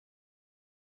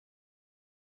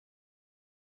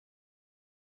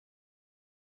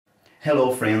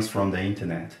Hello friends from the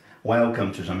internet,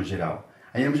 welcome to jamiljiral.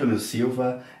 I am Jamil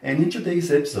Silva, and in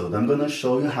today's episode I'm gonna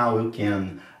show you how you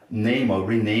can name or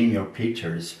rename your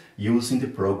pictures using the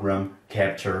program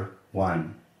Capture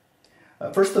One.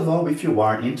 First of all, if you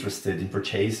are interested in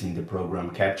purchasing the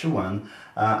program Capture One,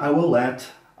 I will let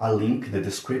a link in the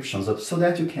description so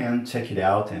that you can check it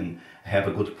out and have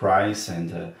a good price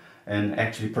and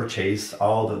actually purchase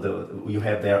you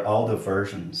have there all the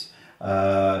versions.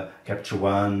 Capture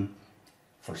One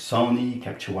for Sony,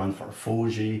 Capture One for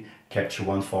Fuji, Capture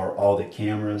One for all the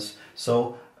cameras.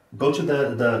 So go to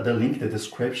the link in the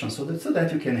description so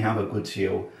that you can have a good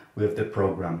deal with the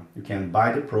program. You can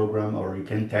buy the program or you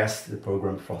can test the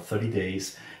program for 30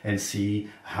 days and see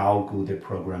how good the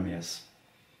program is.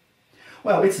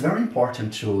 Well, it's very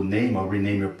important to name or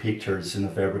rename your pictures in a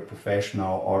very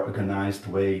professional or organized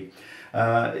way,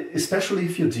 especially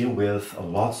if you deal with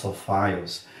lots of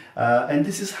files. And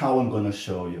this is how I'm going to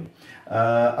show you.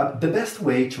 The best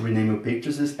way to rename your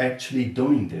pictures is actually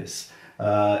doing this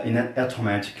in an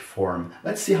automatic form.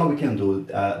 Let's see how we can do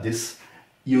this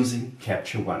using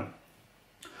Capture One.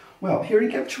 Well, here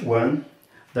in Capture One,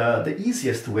 the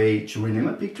easiest way to rename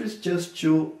a picture is just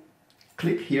to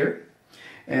click here,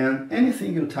 and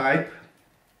anything you type,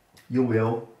 you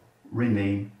will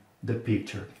rename the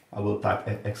picture. I will type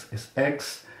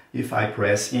XXX. If I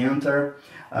press enter,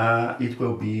 it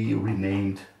will be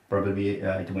renamed. Probably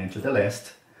it went to the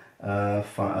last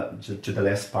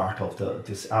part of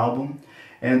this album,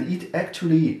 and it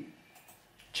actually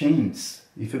changes.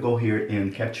 If you go here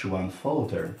in Capture One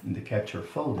folder, in the Capture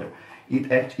folder,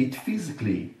 it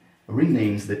physically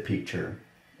renames the picture,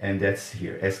 and that's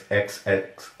here as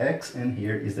XXX, and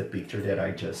here is the picture that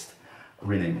I just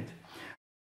renamed.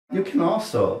 You can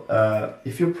also,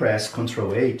 if you press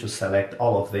Ctrl+A to select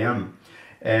all of them,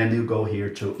 and you go here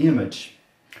to Image,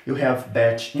 you have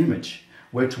Batch Image,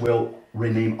 which will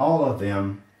rename all of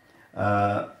them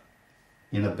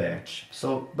in a batch.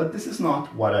 But this is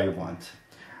not what I want.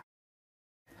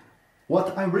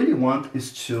 What I really want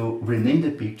is to rename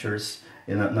the pictures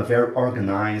in a very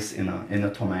organized, in an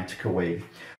automatic way.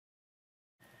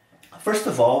 First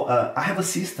of all, I have a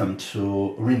system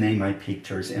to rename my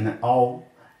pictures, and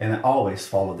I always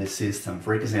follow this system.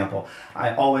 For example,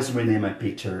 I always rename my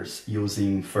pictures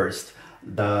using first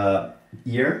the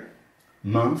year,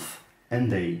 month, and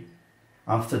day.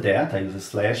 After that, I use a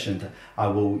slash, and I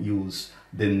will use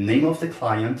the name of the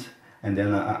client, and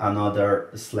then another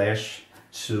slash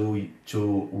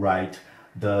to write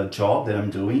the job that I'm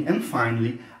doing, and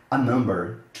finally a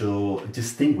number to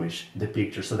distinguish the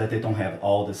picture so that they don't have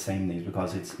all the same names,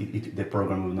 because the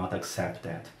program will not accept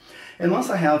that. And once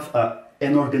I have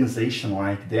an organization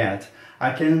like that,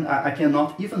 I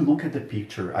cannot even look at the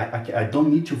picture. I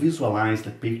don't need to visualize the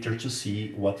picture to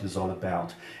see what it's all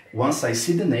about. Once I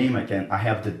see the name, I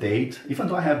have the date. Even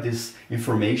though I have this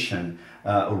information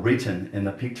written in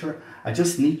the picture, I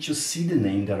just need to see the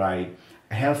name that I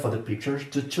have for the picture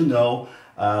to know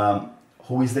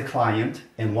who is the client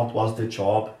and what was the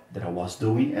job that I was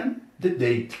doing and the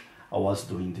date I was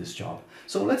doing this job.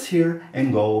 So let's hear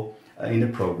and go in the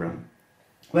program.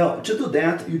 Well, to do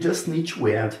that, you just need to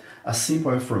add a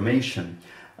simple information,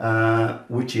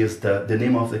 which is the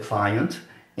name of the client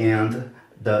and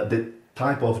the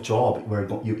type of job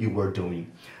you were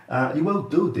doing. You will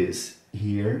do this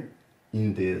here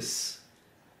in this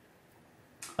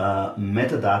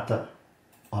metadata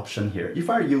option here. If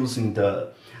I'm using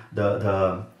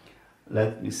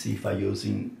let me see if I'm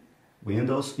using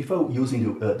Windows. If I'm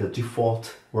using the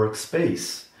default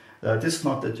workspace, this is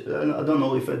not I don't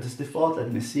know if it's default.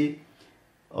 Let me see.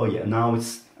 Oh yeah, now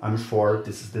I'm sure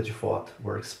this is the default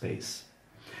workspace.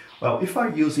 Well, if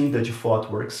I'm using the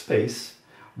default workspace,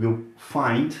 we'll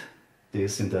find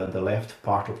this in the left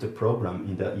part of the program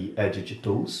in the Edit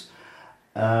Tools,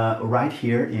 right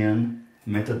here in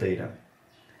Metadata.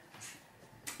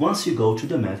 Once you go to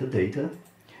the metadata,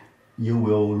 you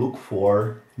will look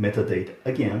for metadata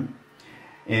again,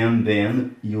 and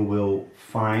then you will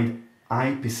find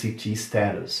IPCT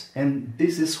status, and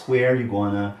this is where you're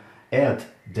gonna add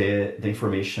the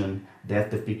information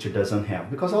that the picture doesn't have,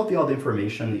 because all the other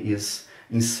information is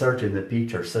inserted in the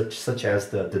picture, such as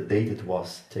the date it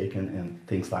was taken and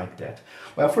things like that.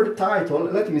 Well, for the title,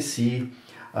 let me see,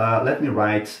 let me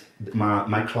write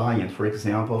my client, for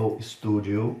example,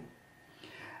 studio,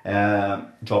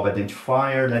 job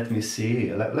identifier. Let me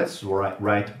see, let's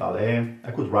write ballet.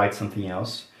 I could write something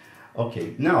else.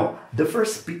 Okay, now the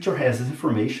first picture has this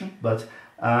information, but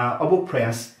I will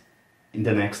press in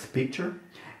the next picture,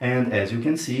 and as you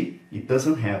can see, it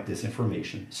doesn't have this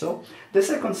information. So the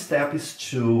second step is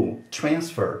to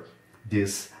transfer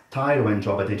this title and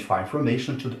job identifier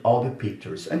information to all the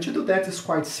pictures. And to do that is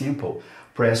quite simple.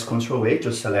 Press Ctrl A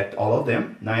to select all of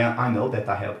them. Now I know that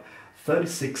I have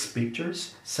 36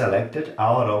 pictures selected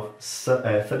out of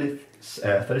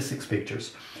 36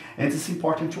 pictures. And it's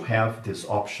important to have this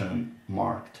option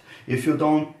marked. If you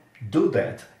don't do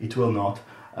that, it will not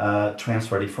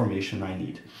transfer the information I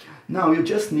need. Now you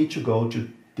just need to go to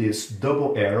this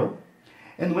double arrow,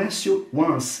 and once you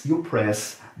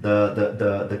press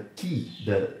the key,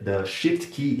 the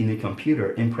shift key in the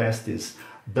computer, and press this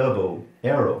double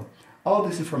arrow, all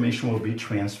this information will be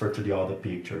transferred to the other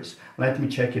pictures. Let me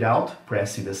check it out,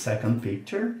 pressing the second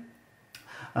picture.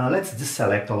 Let's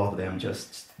deselect all of them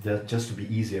just to be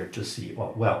easier to see.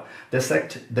 Well, the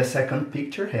second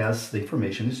picture has the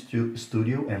information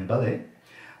studio and ballet.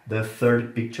 The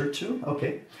third picture too.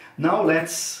 Okay. Now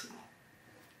let's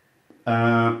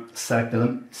select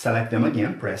them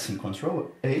again, pressing Ctrl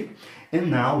A,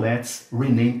 and now let's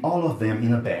rename all of them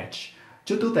in a batch.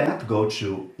 To do that, go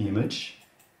to Image,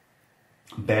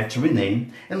 Batch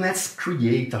Rename, and let's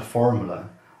create a formula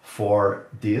for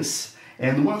this.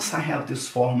 And once I have this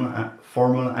formula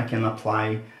I can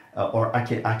apply or I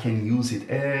can use it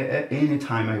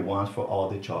anytime I want for all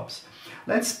the jobs.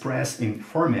 Let's press in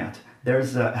Format.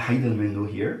 There's a hidden menu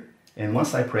here, and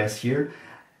once I press here,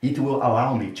 it will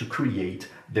allow me to create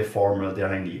the formula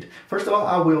that I need. First of all,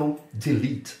 I will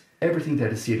delete everything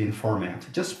that is here in Format.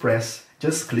 Just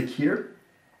click here.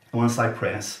 Once I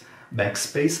press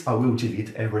backspace, I will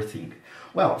delete everything.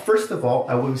 Well, first of all,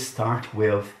 I will start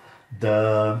with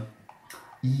the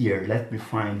year. Let me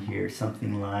find here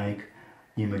something like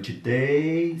image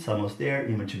day, it's almost there,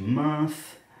 image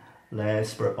month,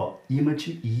 image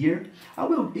year. I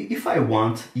will, if I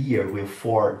want year with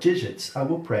 4 digits, I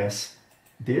will press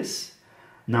this.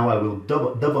 Now I will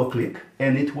double click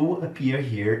and it will appear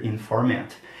here in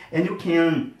Format. And you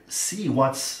can see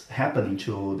what's happening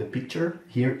to the picture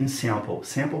here in Sample.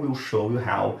 Sample will show you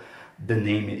how the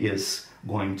name is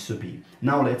going to be.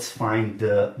 Now let's find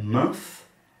the month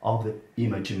of the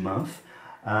image month.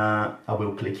 I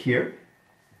will click here,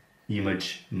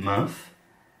 image month.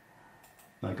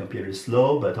 My computer is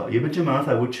slow, but image month,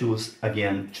 I will choose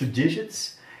again 2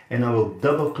 digits, and I will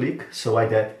double click so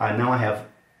now I have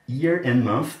year and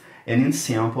month, and in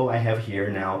Sample I have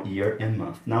here now year and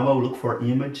month. Now I will look for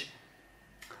image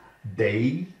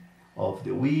day of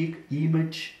the week,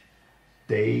 image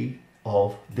day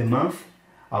of the month.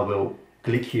 I will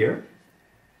click here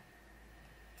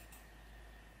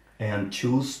and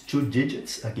choose 2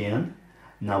 digits again.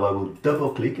 Now I will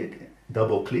double click it,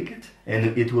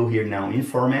 and it will here now in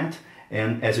Format.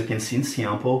 And as you can see in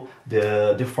Sample,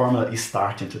 the formula is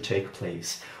starting to take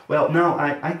place. Well, now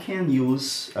I can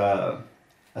use a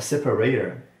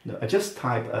separator. I just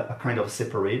type a kind of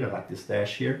separator like this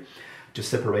dash here to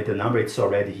separate the number. It's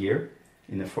already here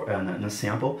in the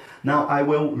Sample. Now I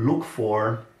will look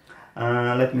for,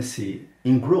 let me see,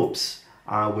 in groups,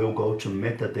 I will go to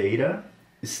metadata,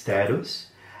 status.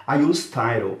 I use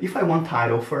title. If I want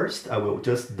title first, I will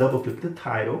just double click the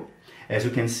title. As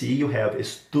you can see, you have a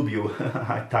studio.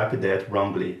 I typed that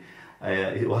wrongly.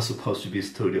 It was supposed to be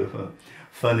studio.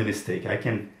 Funny mistake. I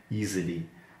can easily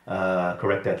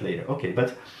correct that later. Okay,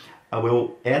 but I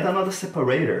will add another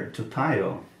separator to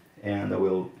title, and I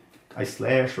will a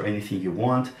slash or anything you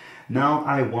want. Now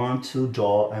I want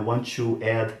to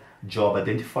add job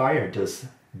identifier. Just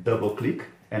double click,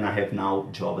 and I have now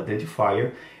job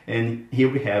identifier. And here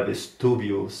we have a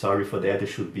studio. Sorry for that. It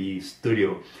should be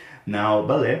studio. Now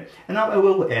ballet, and now I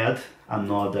will add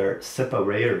another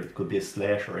separator. It could be a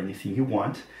slash or anything you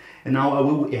want. And now I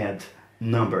will add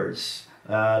numbers.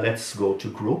 Let's go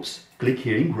to groups. Click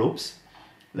here in groups.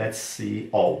 Let's see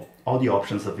all the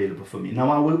options available for me. Now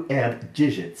I will add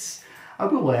digits. I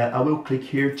will click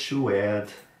here to add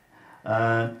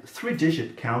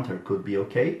 3-digit counter could be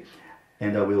okay,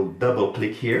 and I will double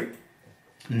click here.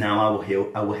 Now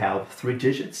I will have 3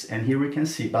 digits, and here we can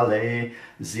see ballet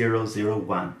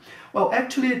 001. Well,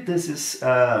 actually this is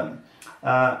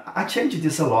I changed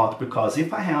this a lot, because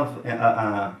if I have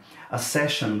a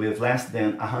session with less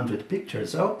than 100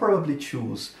 pictures, I'll probably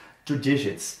choose 2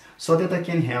 digits so that I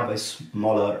can have a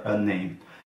smaller name.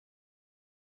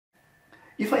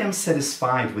 If I am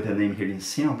satisfied with the name here in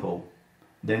Sample,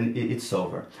 then it's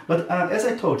over. But as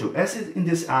I told you, as in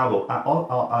this album,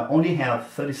 I only have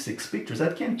 36 pictures.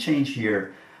 I can change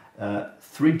here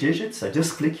 3 digits. I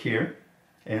just click here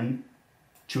and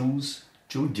choose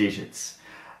 2 digits.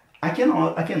 I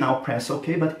can now press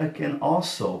OK, but I can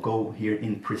also go here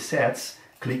in presets,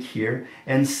 click here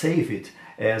and save it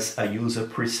as a user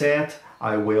preset.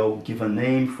 I will give a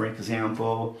name, for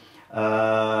example,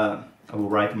 I will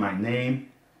write my name.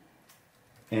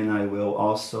 and I will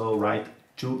also write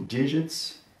 2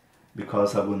 digits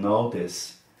because I will know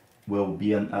this will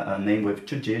be a name with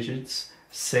 2 digits,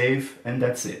 save, and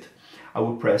that's it. I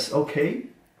will press OK,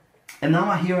 and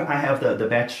now here I have the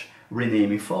batch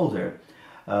renaming folder,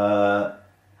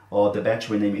 or the batch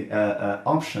renaming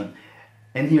option,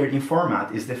 and here in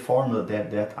format is the formula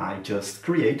that I just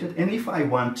created, and if I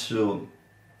want to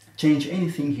change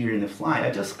anything here in the fly,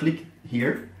 I just click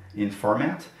here in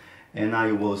format, and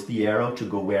I will use the arrow to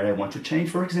go where I want to change.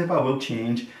 For example, I will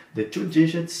change the 2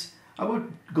 digits, I will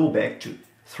go back to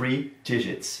 3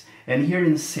 digits. And here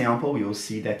in sample, you'll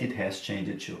see that it has changed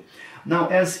it too. Now,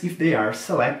 as if they are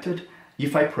selected,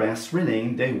 if I press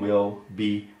rename, they will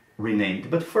be renamed.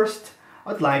 But first,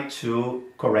 I'd like to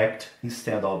correct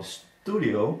instead of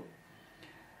studio,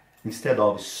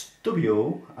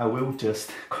 I will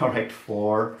just correct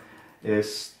for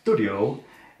studio,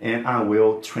 and I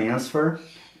will transfer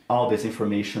all this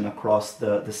information across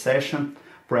the session,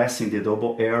 pressing the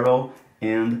double arrow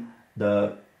and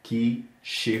the key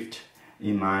shift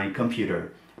in my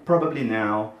computer. Probably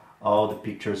now all the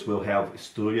pictures will have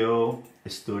studio.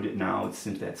 Now it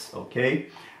seems that's okay.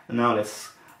 Now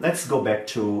let's go back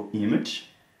to image,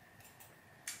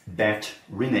 batch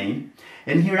rename,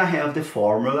 and here I have the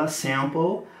formula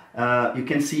sample. You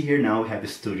can see here now we have the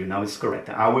studio. Now it's correct.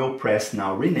 I will press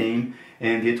now rename,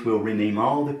 and it will rename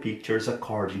all the pictures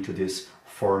according to this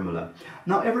formula.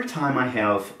 Now every time I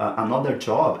have another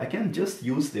job, I can just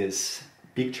use this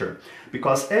picture,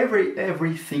 because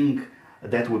everything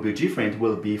that will be different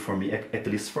will be, for me, at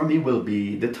least for me, will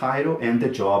be the title and the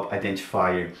job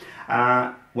identifier.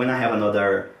 When I have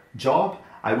another job,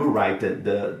 I will write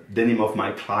the name of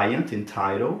my client in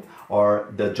title, or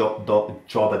the job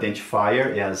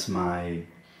identifier as my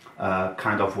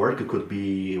kind of work. It could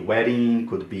be wedding,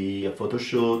 could be a photo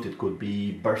shoot, it could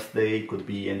be birthday, could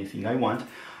be anything I want.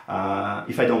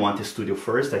 If I don't want the studio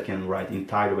first, I can write in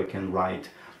title, I can write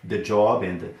the job,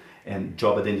 and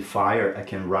job identifier, I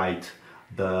can write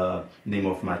the name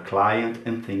of my client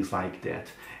and things like that.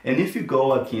 And if you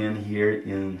go again here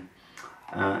in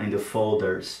the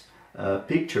folders,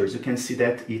 pictures, you can see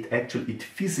that it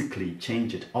physically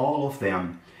changed all of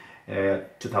them.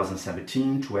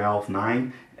 2017, 12,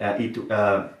 9,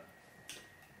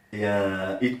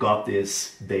 it got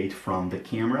this date from the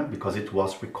camera because it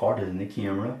was recorded in the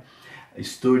camera.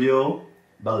 Studio,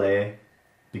 ballet,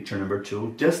 picture number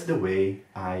 2, just the way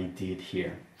I did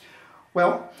here.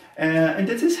 Well, and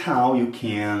this is how you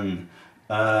can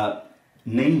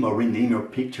name or rename your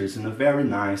pictures in a very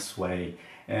nice way,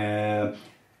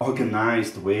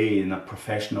 organized way, in a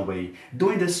professional way.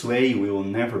 Doing this way, you will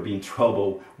never be in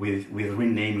trouble with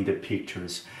renaming the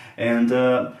pictures. And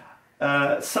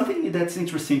something that's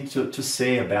interesting to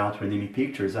say about renaming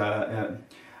pictures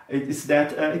is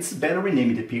that it's better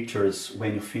renaming the pictures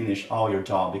when you finish all your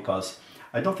job, because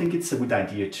I don't think it's a good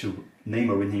idea to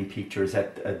name or rename pictures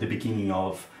at the beginning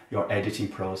of your editing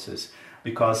process,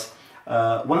 because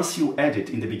once you edit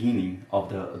in the beginning of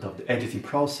the editing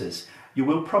process, you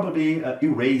will probably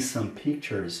erase some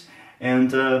pictures,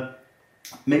 and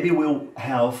maybe we'll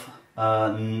have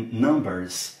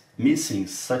numbers missing,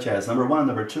 such as number 1,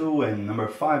 number 2, and number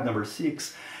 5, number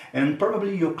 6, and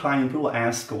probably your client will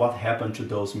ask what happened to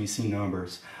those missing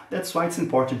numbers. That's why it's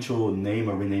important to name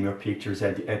or rename your pictures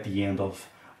at the end of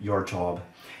your job.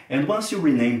 And once you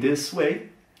rename this way,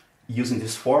 using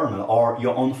this formula or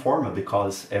your own formula,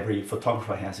 because every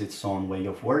photographer has its own way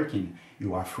of working,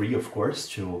 you are free, of course,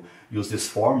 to use this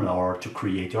formula or to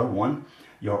create your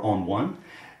own one.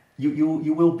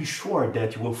 You will be sure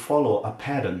that you will follow a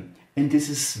pattern. And this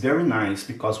is very nice,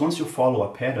 because once you follow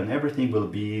a pattern, everything will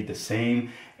be the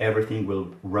same, everything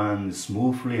will run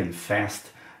smoothly and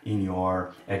fast in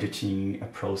your editing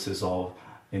process or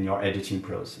in your editing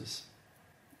process.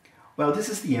 Well, this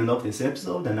is the end of this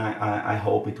episode, and I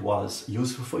hope it was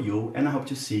useful for you, and I hope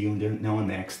to see you in the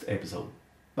next episode.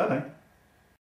 Bye bye!